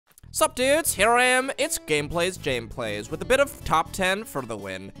Sup dudes, here I am, it's Gameplays Jame Plays, with a bit of top 10 for the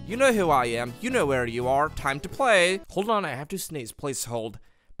win. You know who I am, you know where you are, time to play. Hold on, I have to sneeze, please hold.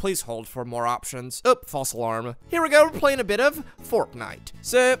 Please hold for more options. Oh, false alarm. Here we go, we're playing a bit of Fortnite.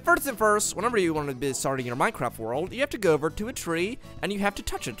 So, first and first, whenever you want to be starting your Minecraft world, you have to go over to a tree, and you have to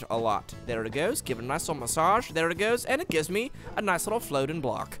touch it a lot. There it goes, give it a nice little massage, there it goes, and it gives me a nice little floating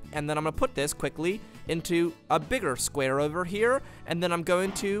block. And then I'm gonna put this quickly into a bigger square over here, and then I'm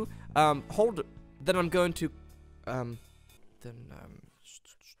going to, Fortnite.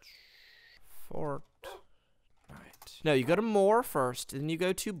 No, you go to more first, then you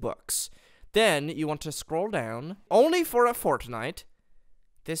go to books. Then you want to scroll down, only for a Fortnite.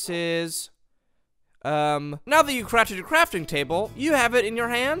 This is, now that you crafted your crafting table, you have it in your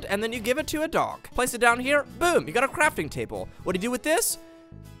hand, and then you give it to a dog. Place it down here, boom, you got a crafting table. What do you do with this?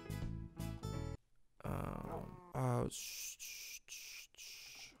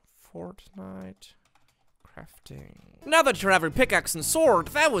 Fortnite crafting. Now that you're having pickaxe and sword,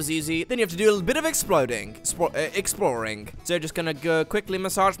 that was easy. Then you have to do a little bit of exploring. So just gonna go quickly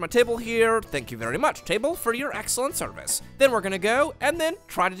massage my table here. Thank you very much, table, for your excellent service. Then we're gonna go and then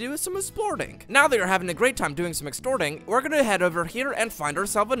try to do some exploring. Now that you're having a great time doing some exploring, we're gonna head over here and find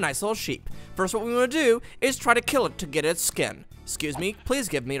ourselves a nice little sheep. First, what we wanna do is try to kill it to get its skin. Excuse me, please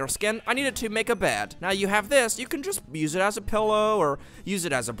give me your skin. I need it to make a bed. Now you have this, you can just use it as a pillow, or use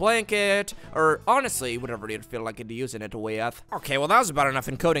it as a blanket, or honestly, whatever you'd feel like using it with. Okay, well that was about enough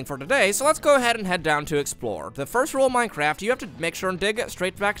encoding for today, so let's go ahead and head down to explore. The first rule of Minecraft, you have to make sure and dig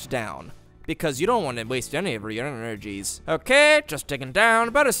straight back down, because you don't want to waste any of your energies. Okay, just digging down,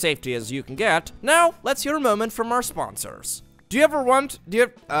 about as safety as you can get. Now, let's hear a moment from our sponsors. Do you ever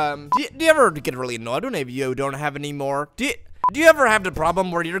get really annoyed when you don't have any more? Do you ever have the problem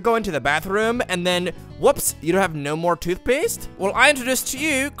where you're going to the bathroom and then, whoops, you don't have no more toothpaste? Well, I introduced to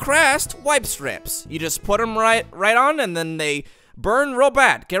you Crest wipe strips. You just put them right on and then they burn real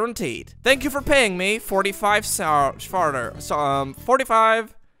bad, guaranteed. Thank you for paying me 45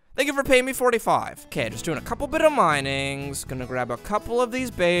 45. Thank you for paying me 45. Okay, just doing a couple bit of minings. Gonna grab a couple of these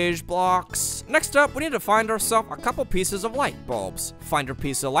beige blocks. Next up, we need to find ourselves a couple pieces of light bulbs. Find your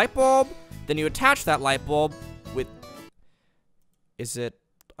piece of light bulb, then you attach that light bulb with,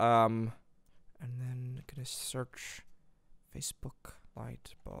 and then gonna search Facebook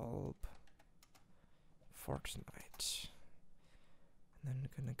light bulb Fortnite. And then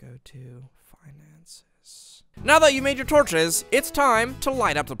gonna go to finances. Now that you made your torches, it's time to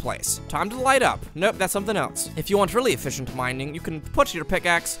light up the place. Time to light up. Nope, that's something else. If you want really efficient mining, you can put your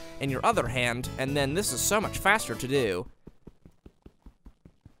pickaxe in your other hand, and then this is so much faster to do.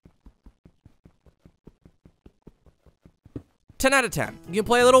 10 out of 10. You can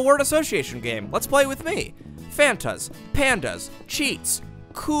play a little word association game. Let's play with me. Fantas, pandas, cheats,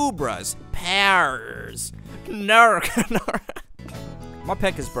 kubras, pears, narc. My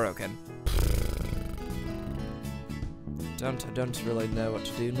pick is broken. Don't really know what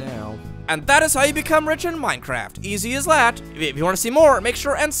to do now. And that is how you become rich in Minecraft. Easy as that. If you want to see more, make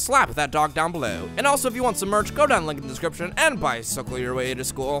sure and slap that dog down below. And also, if you want some merch, go down the link in the description and bicycle your way to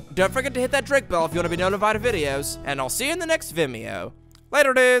school. Don't forget to hit that Drake bell if you want to be notified of videos. And I'll see you in the next Vimeo.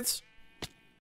 Later, dudes.